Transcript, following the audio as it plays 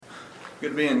Good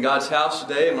to be in God's house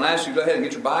today. I'm going to ask you to go ahead and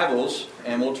get your Bibles,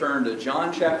 and we'll turn to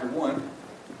John chapter 1.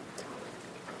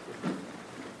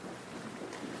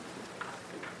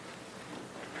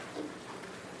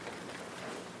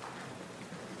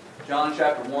 John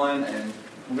chapter 1, and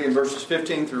we'll be in verses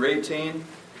 15 through 18.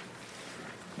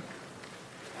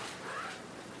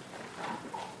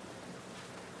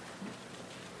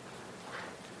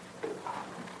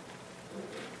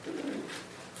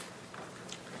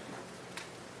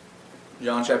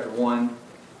 John chapter 1,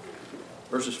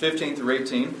 verses 15 through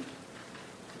 18.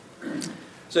 It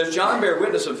says, John bare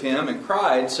witness of him, and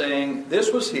cried, saying,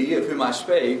 This was he of whom I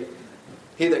spake.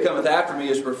 He that cometh after me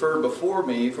is preferred before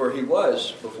me, for he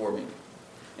was before me.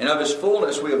 And of his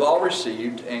fullness we have all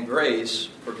received, and grace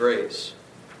for grace.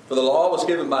 For the law was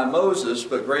given by Moses,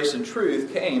 but grace and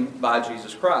truth came by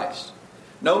Jesus Christ.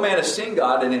 No man has seen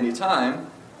God at any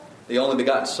time. The only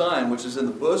begotten Son, which is in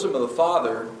the bosom of the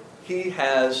Father, He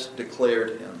has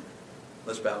declared him.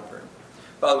 Let's bow in prayer.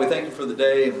 Father, we thank you for the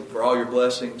day and for all your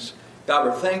blessings. God,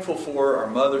 we're thankful for our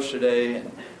mothers today.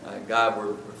 And God,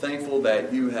 we're thankful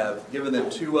that you have given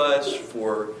them to us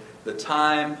for the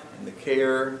time and the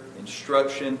care,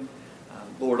 instruction,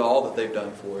 Lord, all that they've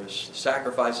done for us, the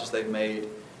sacrifices they've made.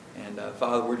 And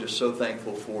Father, we're just so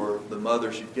thankful for the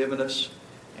mothers you've given us.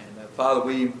 And Father,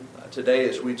 we today,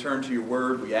 as we turn to your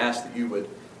word, we ask that you would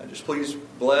just please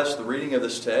bless the reading of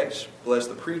this text. Bless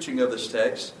the preaching of this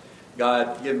text.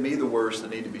 God, give me the words that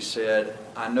need to be said.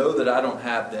 I know that I don't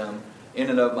have them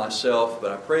in and of myself,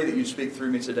 but I pray that you speak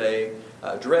through me today.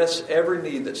 Address every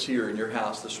need that's here in your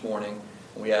house this morning.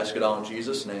 And we ask it all in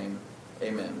Jesus' name.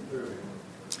 Amen.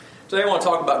 Today I want to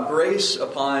talk about grace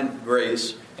upon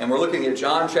grace. And we're looking at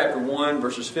John chapter 1,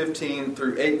 verses 15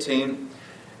 through 18.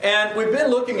 And we've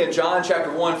been looking at John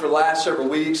chapter 1 for the last several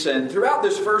weeks, and throughout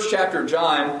this first chapter of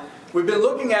John, we've been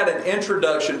looking at an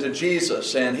introduction to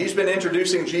Jesus, and he's been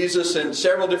introducing Jesus in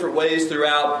several different ways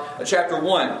throughout chapter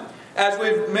 1. As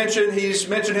we've mentioned, he's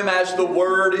mentioned him as the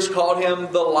Word, he's called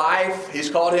him the life,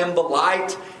 he's called him the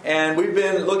light, and we've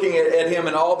been looking at him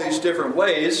in all these different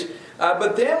ways.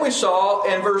 But then we saw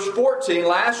in verse 14,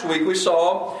 last week, we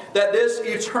saw that this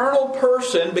eternal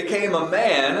person became a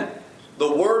man.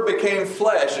 The Word became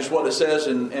flesh, is what it says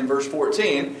in verse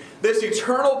 14. This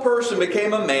eternal person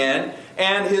became a man,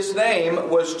 and His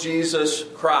name was Jesus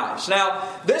Christ. Now,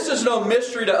 this is no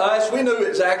mystery to us. We knew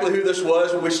exactly who this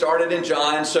was when we started in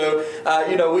John. So,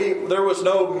 there was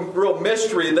no real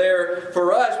mystery there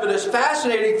for us. But it's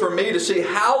fascinating for me to see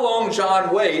how long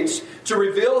John waits to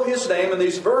reveal His name in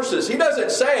these verses. He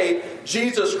doesn't say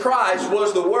Jesus Christ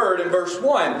was the Word in verse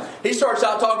 1. He starts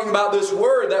out talking about this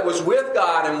Word that was with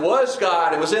God and was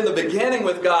God and was in the beginning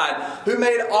with God, who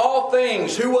made all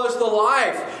things, who was the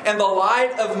life and the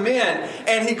light of men.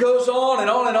 And he goes on and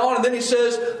on and on. And then he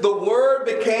says, the Word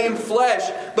became flesh.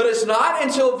 But it's not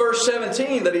until verse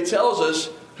 17 that he tells us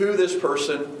who this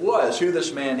person was, who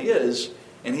this man is.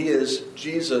 And he is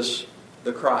Jesus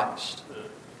the Christ.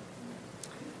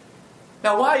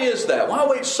 Now, why is that? Why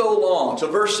wait so long to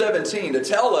verse 17 to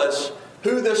tell us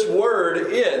who this Word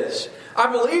is?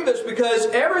 I believe it's because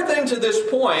everything to this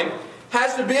point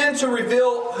has to been to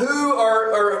reveal who,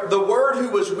 or the Word who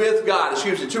was with God,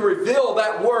 to reveal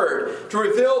that Word, to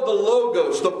reveal the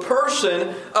Logos, the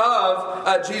person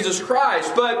of Jesus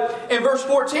Christ. But in verse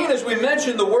 14, as we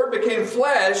mentioned, the Word became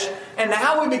flesh, and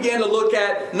now we begin to look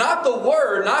at not the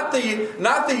Word, not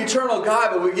the eternal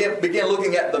God, but we begin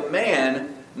looking at the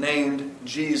man named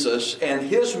Jesus and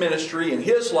His ministry and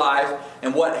His life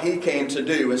and what He came to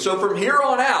do. And so from here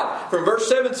on out, from verse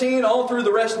 17 on through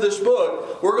the rest of this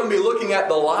book, we're going to be looking at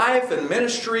the life and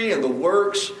ministry and the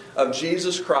works of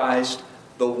Jesus Christ,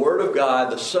 the Word of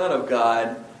God, the Son of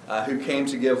God, who came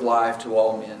to give life to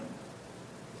all men.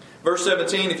 Verse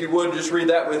 17, if you would, just read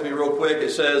that with me real quick.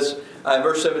 It says in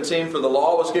verse 17, For the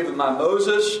law was given by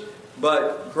Moses,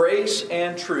 but grace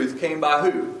and truth came by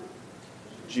who?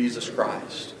 Jesus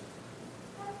Christ.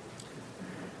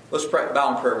 Let's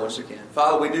bow in prayer once again.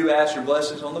 Father, we do ask your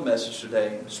blessings on the message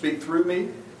today. Speak through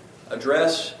me.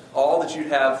 Address all that you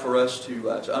have for us to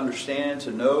understand,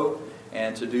 to know,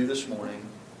 and to do this morning.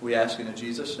 We ask in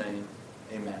Jesus' name.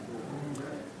 Amen.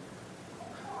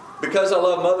 Because I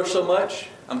love Mother so much,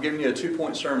 I'm giving you a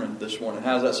 2-point sermon this morning.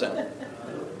 How does that sound?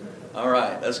 All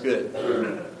right, that's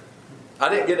good. I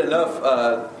didn't get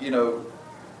enough,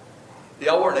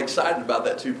 y'all weren't excited about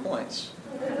that 2 points.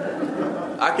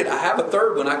 I have a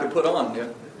third one I could put on. Yeah.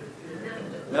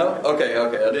 No? Okay.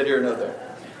 I did hear another.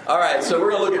 All right, so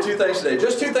we're going to look at 2 things today.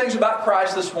 Just 2 things about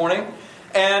Christ this morning.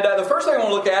 And the first thing I want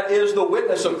to look at is the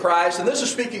witness of Christ. And this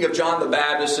is speaking of John the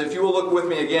Baptist. If you will look with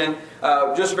me again,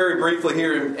 just very briefly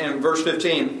here in verse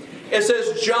 15. It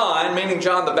says, John, meaning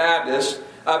John the Baptist,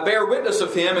 bare witness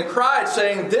of him, and cried,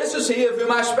 saying, This is he of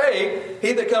whom I spake.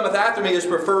 He that cometh after me is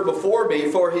preferred before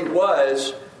me, for he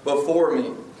was before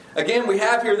me. Again, we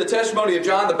have here the testimony of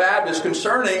John the Baptist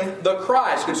concerning the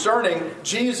Christ, concerning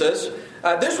Jesus.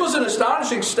 This was an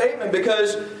astonishing statement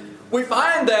because we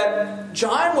find that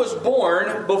John was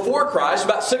born before Christ,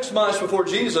 about 6 months before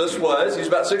Jesus was. He's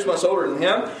about 6 months older than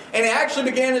him. And he actually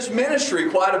began his ministry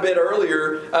quite a bit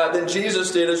earlier than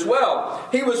Jesus did as well.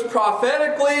 He was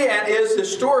prophetically and is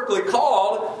historically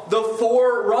called the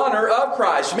forerunner of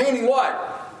Christ. Meaning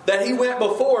what? That he went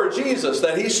before Jesus,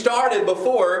 that he started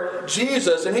before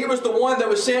Jesus, and he was the one that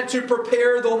was sent to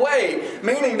prepare the way,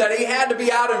 meaning that he had to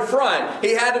be out in front.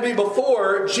 He had to be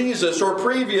before Jesus or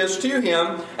previous to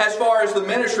him as far as the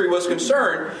ministry was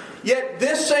concerned. Yet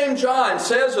this same John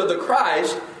says of the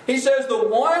Christ, he says, the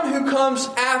one who comes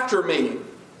after me,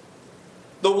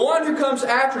 the one who comes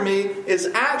after me is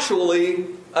actually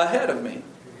ahead of me,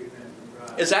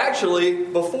 is actually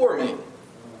before me.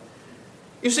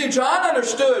 You see, John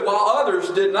understood while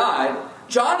others did not.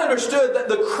 John understood that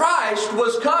the Christ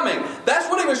was coming. That's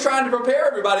what he was trying to prepare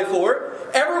everybody for.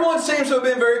 Everyone seems to have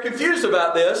been very confused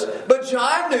about this, but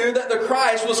John knew that the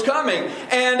Christ was coming.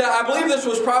 And I believe this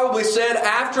was probably said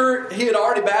after he had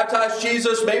already baptized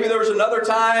Jesus. Maybe there was another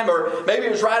time, or maybe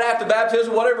it was right after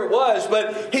baptism, whatever it was.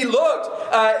 But he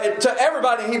looked to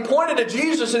everybody, he pointed to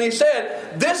Jesus, and he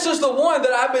said, This is the one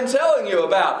that I've been telling you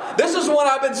about. This is the one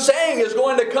I've been saying is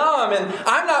going to come, and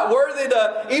I'm not worthy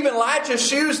to even latch his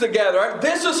shoes together.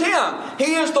 This is him.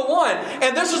 He is the one.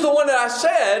 And this is the one that I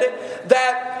said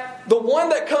that the one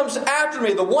that comes after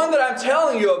me, the one that I'm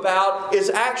telling you about, is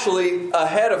actually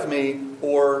ahead of me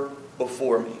or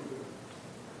before me.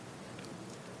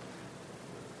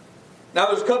 Now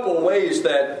there's a couple of ways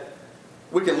that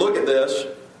we can look at this.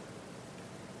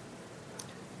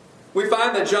 We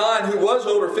find that John, who was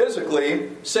older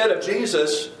physically, said of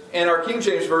Jesus, in our King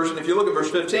James Version, if you look at verse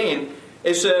 15,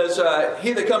 it says,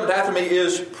 He that cometh after me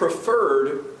is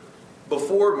preferred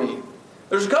before me.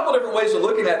 There's a couple different ways of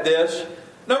looking at this.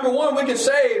 Number one, we can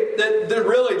say that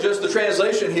really just the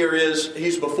translation here is,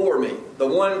 He's before me. The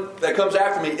one that comes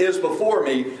after me is before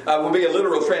me will be a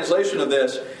literal translation of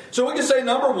this. So we can say,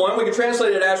 number one, we can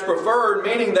translate it as preferred,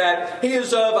 meaning that He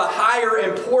is of a higher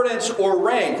importance or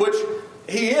rank, which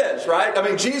He is, right? I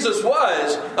mean, Jesus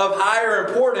was of higher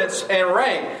importance and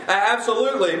rank.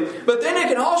 Absolutely. But then it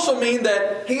can also mean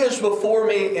that He is before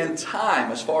me in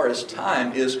time, as far as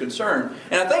time is concerned.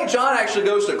 And I think John actually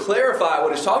goes to clarify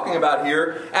what he's talking about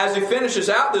here as he finishes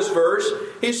out this verse.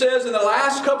 He says in the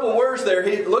last couple of words there,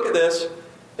 look at this.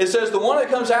 It says, the one that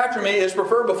comes after me is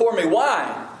preferred before me.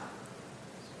 Why?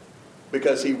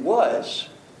 Because He was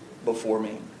before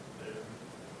me.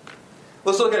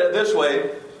 Let's look at it this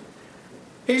way.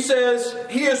 He says,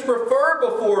 He is preferred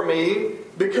before me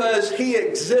because He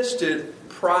existed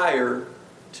prior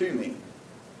to me.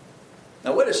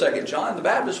 Now wait a second. John the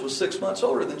Baptist was 6 months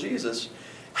older than Jesus.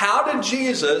 How did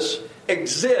Jesus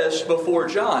exist before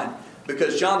John?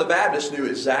 Because John the Baptist knew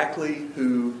exactly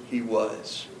who He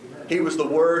was. He was the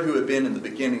Word who had been in the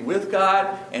beginning with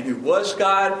God and who was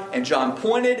God. And John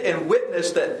pointed and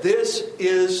witnessed that this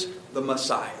is the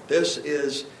Messiah. This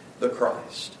is the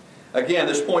Christ. Again,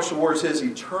 this points towards His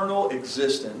eternal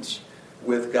existence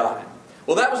with God.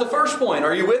 Well, that was the first point.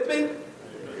 Are you with me?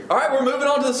 All right, we're moving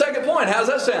on to the second point. How's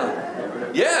that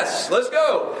sound? Yes, let's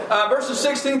go. Verses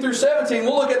 16 through 17,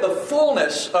 we'll look at the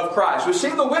fullness of Christ. We've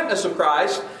seen the witness of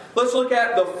Christ. Let's look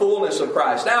at the fullness of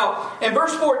Christ. Now, in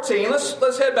verse 14,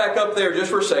 let's head back up there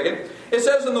just for a second. It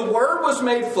says, And the Word was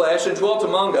made flesh and dwelt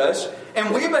among us,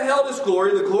 and we beheld His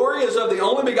glory. The glory is of the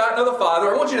only begotten of the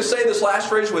Father. I want you to say this last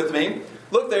phrase with me.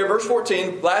 Look there, verse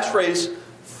 14, last phrase,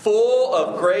 full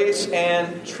of grace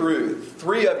and truth.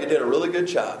 3 of you did a really good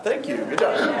job. Thank you. Good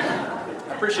job.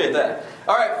 I appreciate that.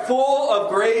 All right, full of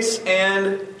grace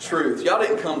and truth. Y'all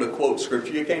didn't come to quote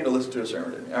Scripture. You came to listen to a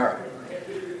sermon, didn't you? All right.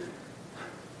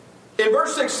 In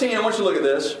verse 16, I want you to look at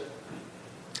this.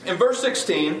 In verse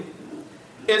 16,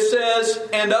 it says,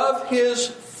 And of His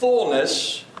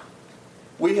fullness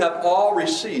we have all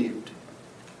received.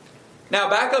 Now,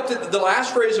 back up to the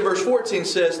last phrase of verse 14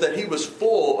 says that He was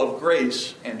full of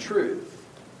grace and truth.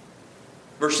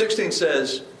 Verse 16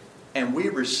 says, and we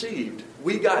received,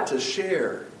 we got to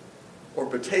share or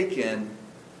partake in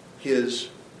His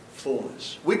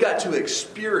fullness. We got to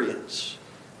experience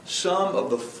some of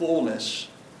the fullness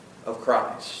of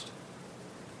Christ.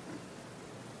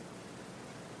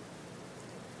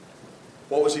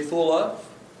 What was He full of?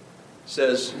 It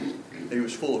says that He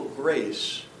was full of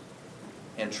grace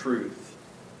and truth.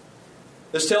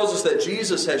 This tells us that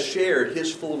Jesus has shared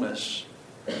His fullness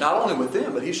not only with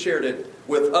them, but He shared it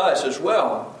with us as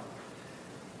well.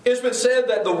 It's been said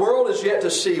that the world is yet to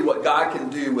see what God can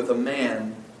do with a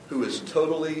man who is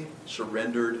totally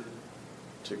surrendered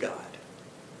to God.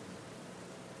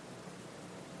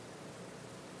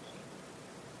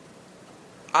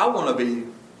 I want to be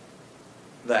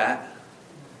that.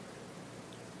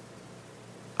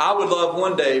 I would love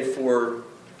one day for,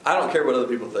 I don't care what other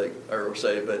people think or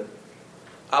say, but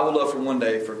I would love for one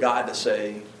day for God to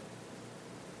say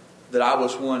that I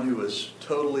was one who was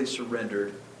totally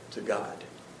surrendered to God.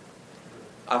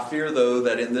 I fear, though,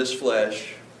 that in this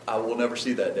flesh, I will never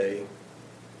see that day.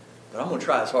 But I'm going to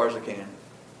try as hard as I can.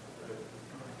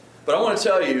 But I want to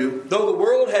tell you, though the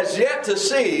world has yet to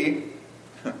see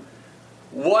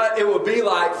what it would be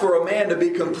like for a man to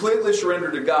be completely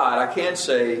surrendered to God, I can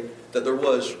say that there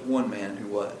was one man who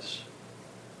was.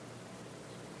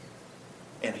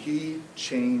 And he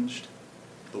changed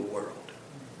the world.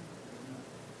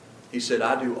 He said,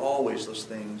 I do always those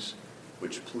things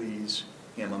which please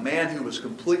Him. A man who was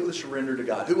completely surrendered to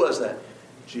God. Who was that?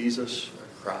 Jesus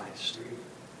Christ.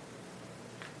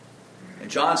 And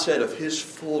John said of His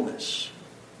fullness,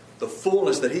 the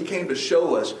fullness that He came to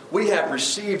show us, we have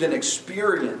received and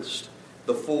experienced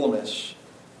the fullness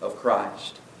of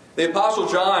Christ. The Apostle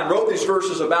John wrote these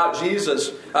verses about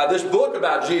Jesus, this book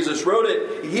about Jesus, wrote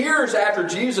it years after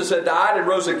Jesus had died and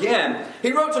rose again.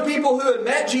 He wrote to people who had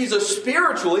met Jesus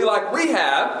spiritually like we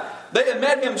have. They had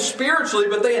met Him spiritually,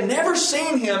 but they had never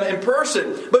seen Him in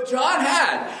person. But John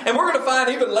had. And we're going to find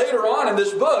even later on in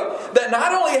this book that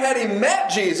not only had he met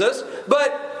Jesus,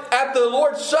 but at the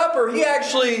Lord's Supper, he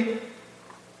actually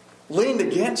leaned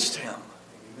against Him.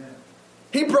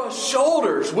 He brushed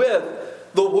shoulders with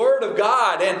the Word of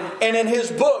God. And in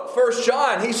his book, 1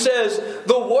 John, he says,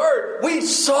 the Word, we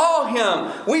saw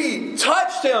Him. We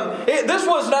touched Him. This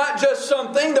was not just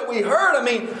something that we heard. I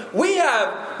mean, we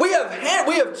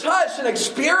have touched and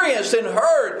experienced and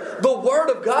heard the Word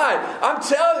of God. I'm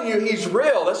telling you, He's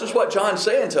real. That's just what John's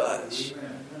saying to us.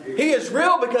 He is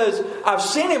real because I've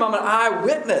seen Him. I'm an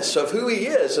eyewitness of who He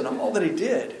is and all that He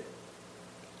did.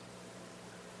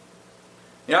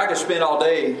 You know, I could spend all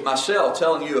day myself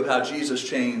telling you of how Jesus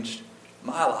changed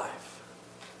my life.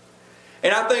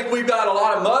 And I think we've got a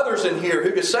lot of mothers in here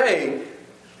who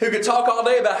could talk all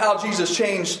day about how Jesus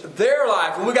changed their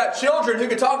life. And we've got children who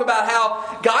could talk about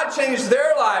how God changed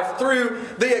their life through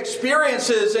the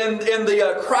experiences and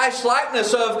the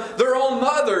Christ-likeness of their own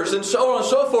mothers and so on and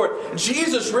so forth.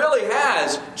 Jesus really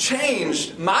has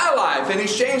changed my life, and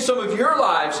He's changed some of your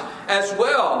lives as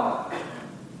well.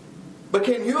 But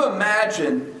can you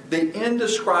imagine the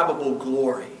indescribable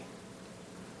glory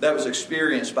that was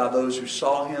experienced by those who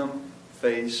saw Him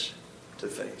face to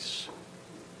face?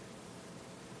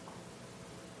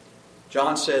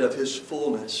 John said of His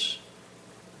fullness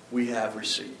we have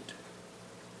received.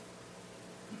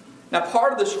 Now,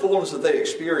 part of this fullness that they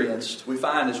experienced, we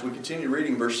find as we continue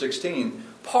reading verse 16,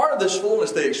 part of this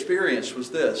fullness they experienced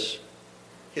was this: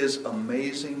 His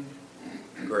amazing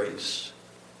grace.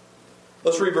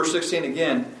 Let's read verse 16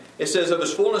 again. It says, of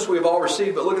His fullness we have all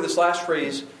received, but look at this last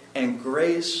phrase, and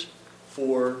grace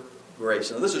for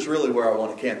grace. Now, this is really where I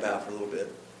want to camp out for a little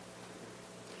bit.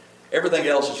 Everything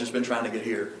else has just been trying to get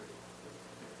here.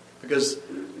 Because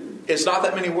it's not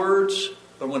that many words,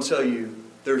 but I want to tell you,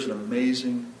 there's an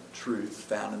amazing truth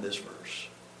found in this verse.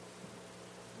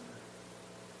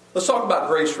 Let's talk about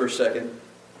grace for a second.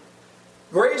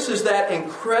 Grace is that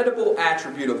incredible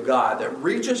attribute of God that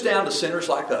reaches down to sinners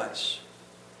like us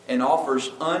and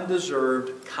offers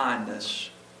undeserved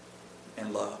kindness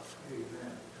and love.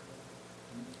 Amen.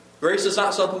 Grace is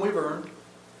not something we've earned.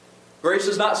 Grace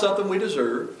is not something we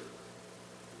deserve.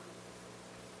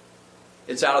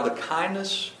 It's out of the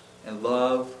kindness and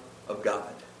love of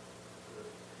God.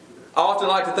 I often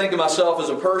like to think of myself as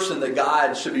a person that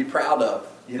God should be proud of.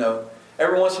 You know,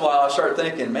 every once in a while I start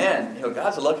thinking, man, you know,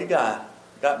 God's a lucky guy.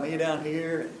 Got me down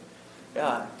here.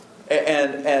 God.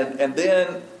 And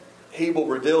then He will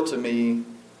reveal to me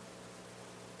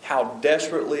how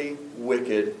desperately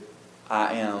wicked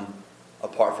I am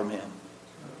apart from Him.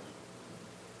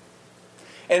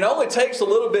 And it only takes a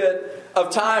little bit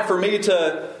of time for me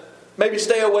to maybe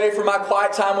stay away from my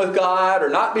quiet time with God, or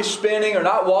not be spending or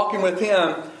not walking with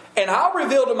Him, and I'll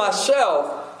reveal to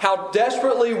myself how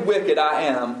desperately wicked I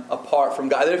am apart from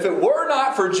God. That if it were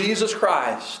not for Jesus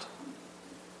Christ,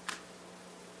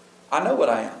 I know what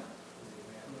I am.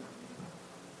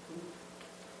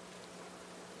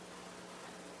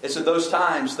 It's at those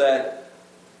times that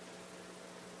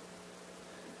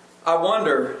I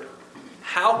wonder,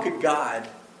 how could God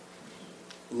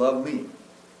love me?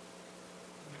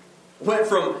 Went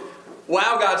from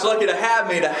wow, God's lucky to have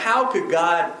me, to how could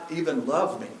God even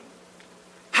love me?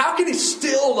 How can He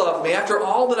still love me after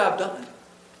all that I've done?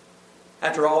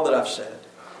 After all that I've said?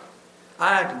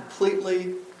 I am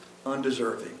completely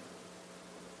undeserving.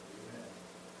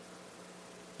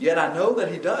 Yet I know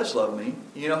that He does love me.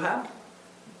 You know how?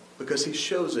 Because He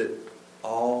shows it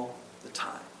all the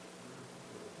time.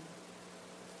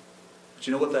 But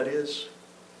you know what that is?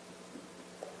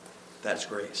 That's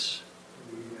grace.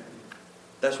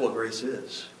 That's what grace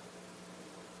is.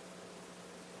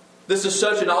 This is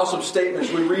such an awesome statement.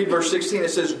 As we read verse 16, it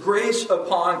says, grace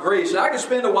upon grace. And I could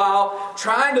spend a while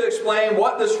trying to explain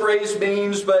what this phrase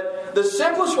means, but the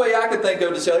simplest way I can think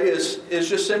of to tell you is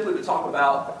just simply to talk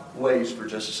about waves for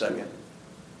just a second.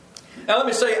 Now let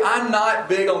me say, I'm not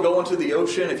big on going to the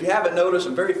ocean. If you haven't noticed,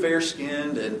 I'm very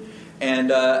fair-skinned,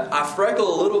 and I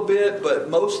freckle a little bit, but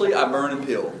mostly I burn and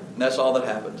peel. And that's all that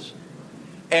happens.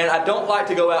 And I don't like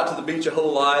to go out to the beach a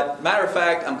whole lot. Matter of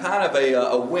fact, I'm kind of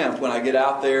a wimp when I get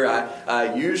out there.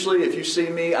 I usually, if you see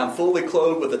me, I'm fully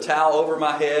clothed with a towel over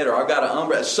my head, or I've got an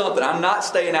umbrella, something. I'm not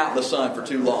staying out in the sun for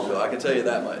too long, though. I can tell you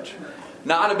that much.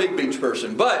 Not a big beach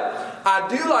person. But I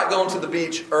do like going to the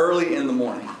beach early in the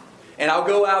morning. And I'll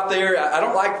go out there. I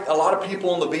don't like a lot of people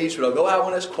on the beach, but I'll go out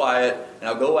when it's quiet, and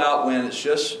I'll go out when it's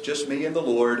just me and the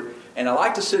Lord. And I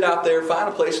like to sit out there, find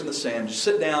a place in the sand, just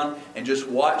sit down and just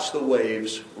watch the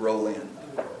waves roll in.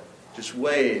 Just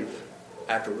wave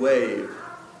after wave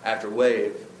after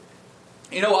wave.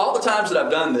 You know, all the times that I've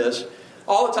done this,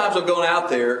 all the times I've gone out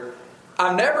there,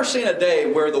 I've never seen a day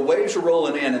where the waves are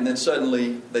rolling in and then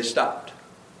suddenly they stopped.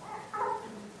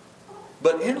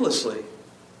 But endlessly,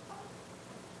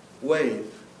 wave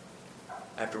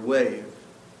after wave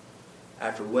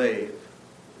after wave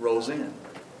rolls in.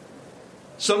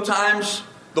 Sometimes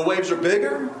the waves are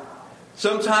bigger.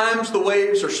 Sometimes the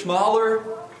waves are smaller.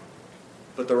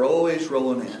 But they're always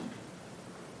rolling in.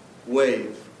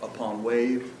 Wave upon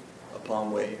wave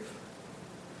upon wave.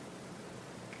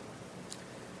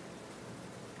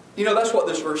 You know, that's what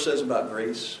this verse says about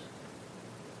grace.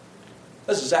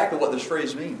 That's exactly what this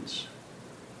phrase means.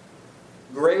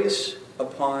 Grace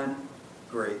upon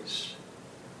grace.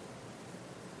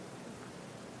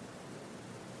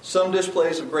 Some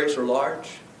displays of grace are large.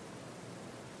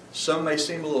 Some may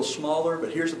seem a little smaller,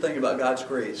 but here's the thing about God's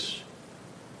grace.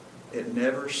 It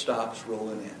never stops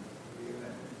rolling in.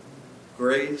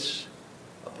 Grace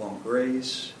upon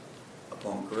grace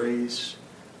upon grace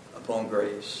upon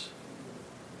grace.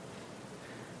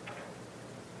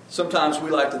 Sometimes we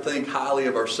like to think highly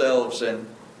of ourselves, and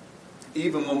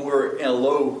even when we're in a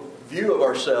low view of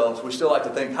ourselves, we still like to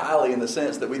think highly in the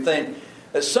sense that we think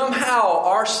that somehow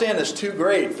our sin is too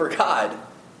great for God.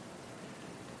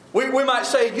 We might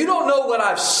say, you don't know what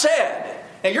I've said.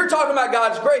 And you're talking about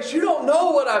God's grace. You don't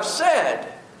know what I've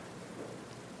said.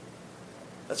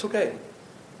 That's okay.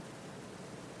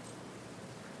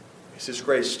 It's His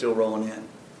grace still rolling in.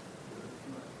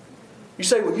 You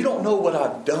say, well, you don't know what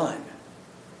I've done.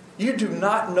 You do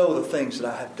not know the things that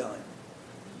I have done.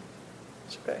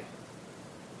 It's okay.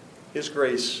 His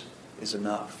grace is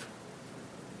enough.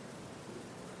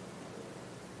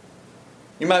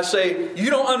 You might say, you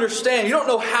don't understand. You don't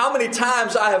know how many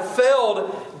times I have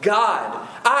failed God.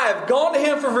 I have gone to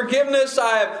Him for forgiveness.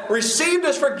 I have received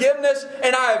His forgiveness.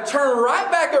 And I have turned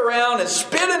right back around and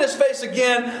spit in His face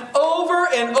again over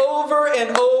and over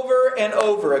and over and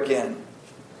over again.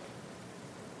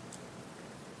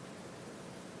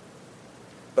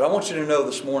 But I want you to know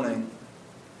this morning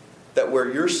that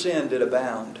where your sin did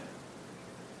abound,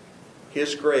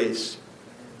 His grace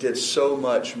did so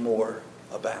much more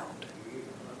abound.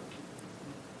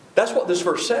 That's what this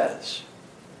verse says.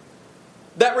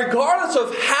 That regardless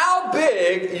of how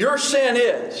big your sin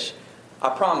is, I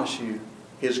promise you,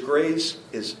 His grace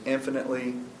is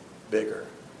infinitely bigger.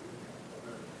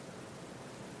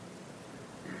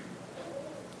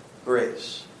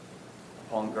 Grace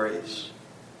upon grace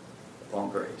upon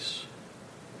grace.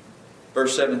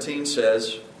 Verse 17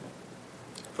 says,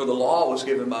 for the law was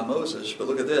given by Moses, but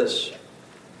look at this,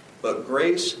 but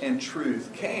grace and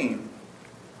truth came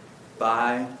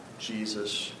by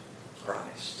Jesus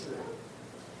Christ.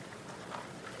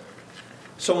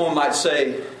 Someone might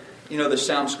say, you know, this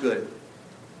sounds good,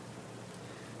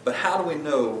 but how do we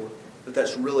know that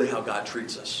that's really how God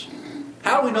treats us?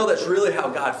 How do we know that's really how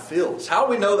God feels? How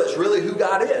do we know that's really who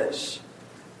God is?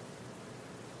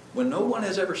 When no one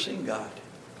has ever seen God.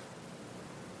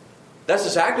 That's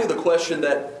exactly the question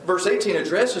that verse 18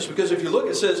 addresses, because if you look,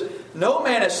 it says, no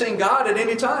man has seen God at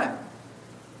any time.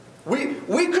 We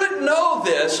couldn't know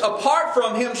this apart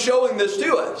from Him showing this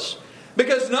to us.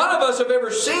 Because none of us have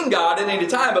ever seen God at any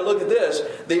time. But look at this.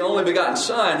 The only begotten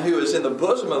Son, who is in the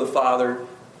bosom of the Father,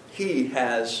 He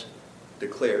has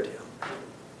declared Him.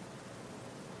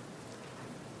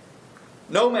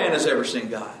 No man has ever seen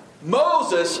God.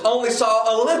 Moses only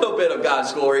saw a little bit of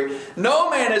God's glory. No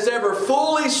man has ever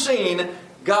fully seen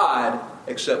God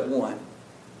except one.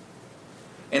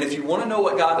 And if you want to know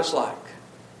what God is like,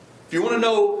 if you want to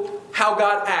know how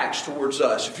God acts towards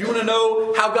us, if you want to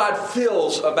know how God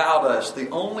feels about us, the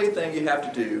only thing you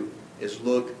have to do is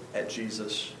look at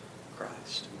Jesus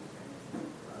Christ.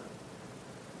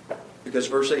 Because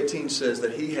verse 18 says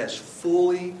that He has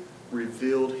fully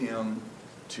revealed Him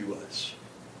to us.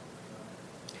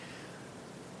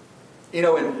 You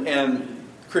know, in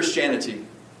Christianity,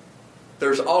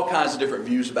 there's all kinds of different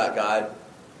views about God.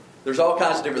 There's all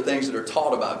kinds of different things that are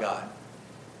taught about God.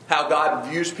 How God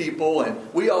views people,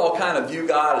 and we all kind of view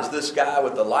God as this guy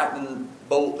with the lightning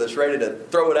bolt that's ready to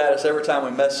throw it at us every time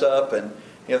we mess up, and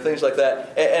things like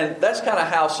that. And that's kind of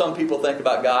how some people think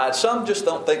about God. Some just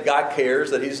don't think God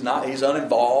cares, that He's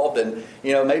uninvolved, and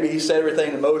maybe He set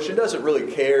everything in motion, doesn't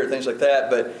really care, things like that.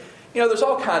 But there's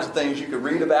all kinds of things you could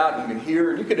read about, and you can hear,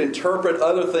 and you could interpret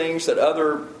other things that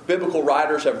other biblical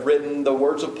writers have written, the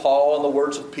words of Paul and the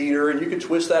words of Peter, and you can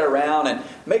twist that around and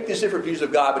make these different views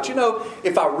of God. But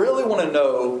if I really want to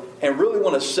know and really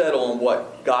want to settle on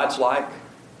what God's like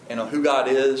and on who God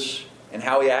is and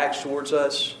how He acts towards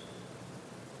us,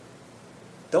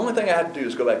 the only thing I have to do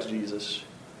is go back to Jesus.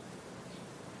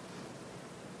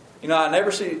 I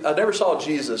never saw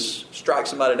Jesus strike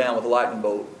somebody down with a lightning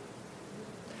bolt.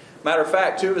 Matter of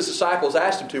fact, 2 of His disciples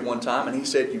asked Him to one time, and He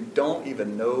said, "You don't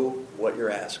even know what you're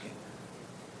asking."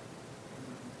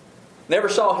 Never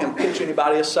saw Him pitch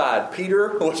anybody aside.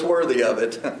 Peter was worthy of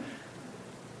it,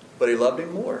 but He loved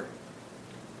him more.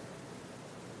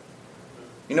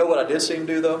 You know what I did see Him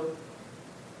do, though?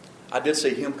 I did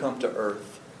see Him come to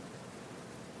earth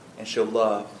and show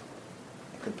love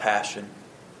and compassion,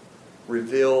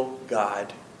 reveal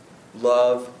God,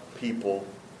 love people,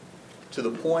 to the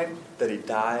point that He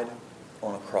died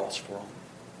on a cross for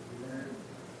them.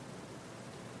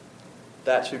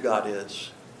 That's who God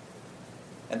is.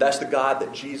 And that's the God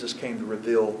that Jesus came to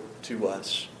reveal to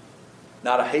us.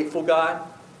 Not a hateful God,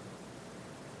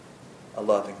 a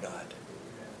loving God.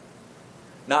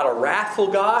 Not a wrathful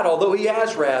God, although He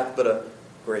has wrath, but a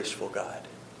graceful God.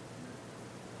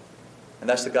 And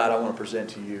that's the God I want to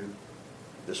present to you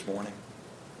this morning.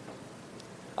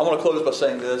 I want to close by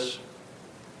saying this.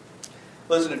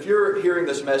 Listen, if you're hearing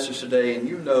this message today and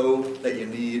you know that you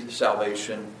need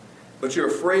salvation, but you're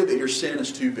afraid that your sin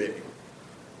is too big.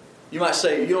 You might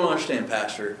say, "You don't understand,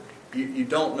 Pastor. You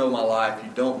don't know my life.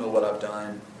 You don't know what I've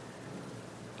done."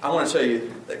 I want to tell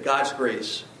you that God's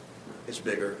grace is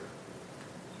bigger.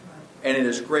 And it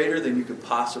is greater than you could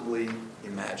possibly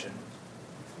imagine.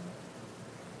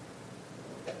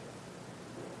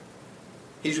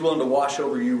 He's willing to wash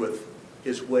over you with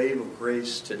His wave of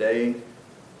grace today,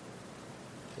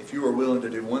 if you are willing to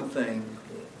do one thing,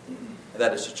 and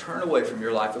that is to turn away from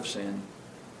your life of sin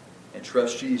and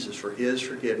trust Jesus for His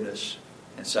forgiveness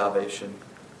and salvation.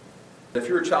 If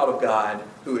you're a child of God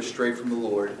who is strayed from the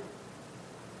Lord,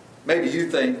 maybe you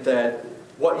think that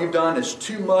what you've done is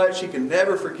too much. He can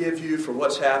never forgive you for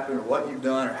what's happened or what you've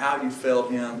done or how you failed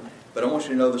Him. But I want you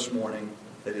to know this morning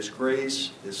that His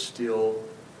grace is still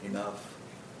enough.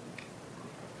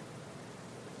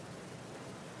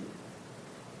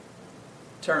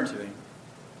 Turn to Him.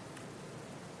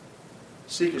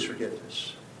 Seek His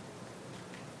forgiveness.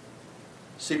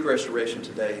 Seek restoration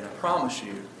today. And I promise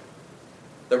you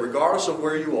that regardless of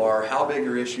where you are, how big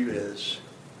your issue is,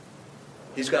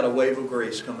 He's got a wave of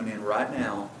grace coming in right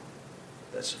now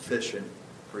that's sufficient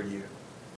for you.